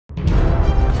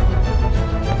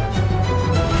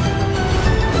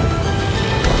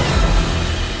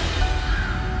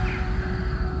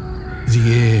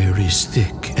is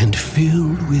thick and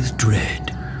filled with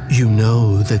dread. You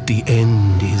know that the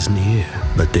end is near,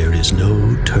 but there is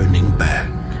no turning back.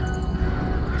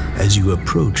 As you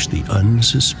approach the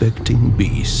unsuspecting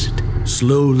beast,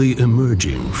 slowly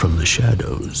emerging from the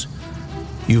shadows,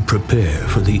 you prepare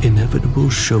for the inevitable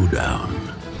showdown.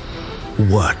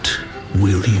 What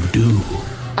will you do?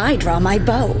 I draw my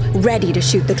bow, ready to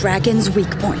shoot the dragon's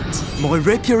weak point. My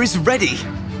rapier is ready.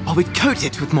 I will coat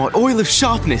it with my oil of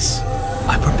sharpness.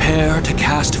 I prepare to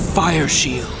cast Fire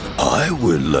Shield. I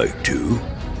would like to.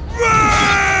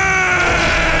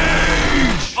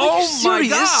 Oh my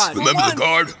God! Remember the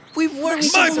guard? We've worked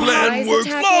My plan worked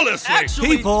flawlessly.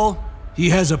 People, He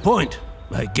has a point,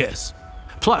 I guess.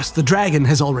 Plus, the dragon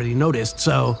has already noticed,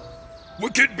 so...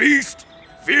 Wicked beast,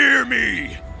 fear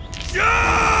me.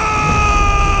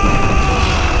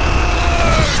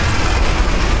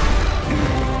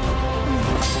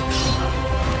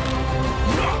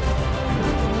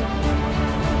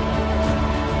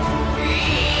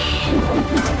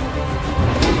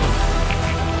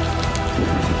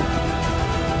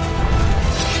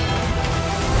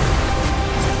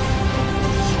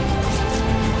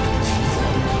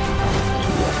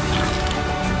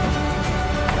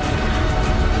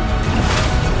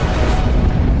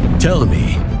 Tell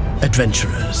me,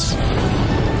 adventurers,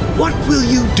 what will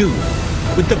you do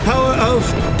with the power of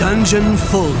Dungeon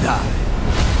Full Die?